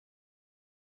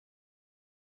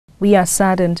We are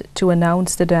saddened to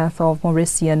announce the death of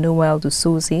Mauricia Noel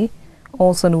Dusauzay,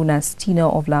 also known as Tina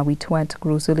of La Witouette,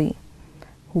 Groseilliers,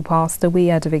 who passed away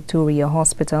at Victoria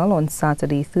Hospital on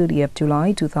Saturday, 30th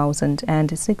July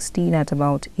 2016 at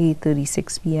about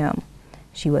 8:36 p.m.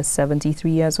 She was 73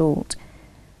 years old.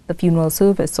 The funeral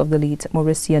service of the late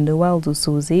Mauricia Noel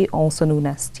Dusauzay, also known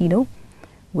as Tino,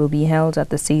 will be held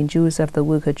at the St. Joseph the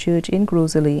Worker Church in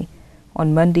Groseilliers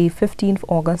on Monday, 15th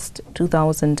August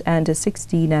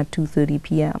 2016 at 2:30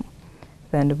 p.m.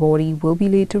 Then the body will be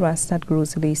laid to rest at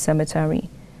Groseilliers Cemetery.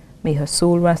 May her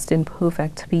soul rest in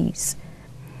perfect peace.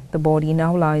 The body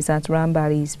now lies at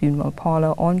Rambally's Funeral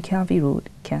Parlour on Cavey Road,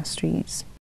 Castries.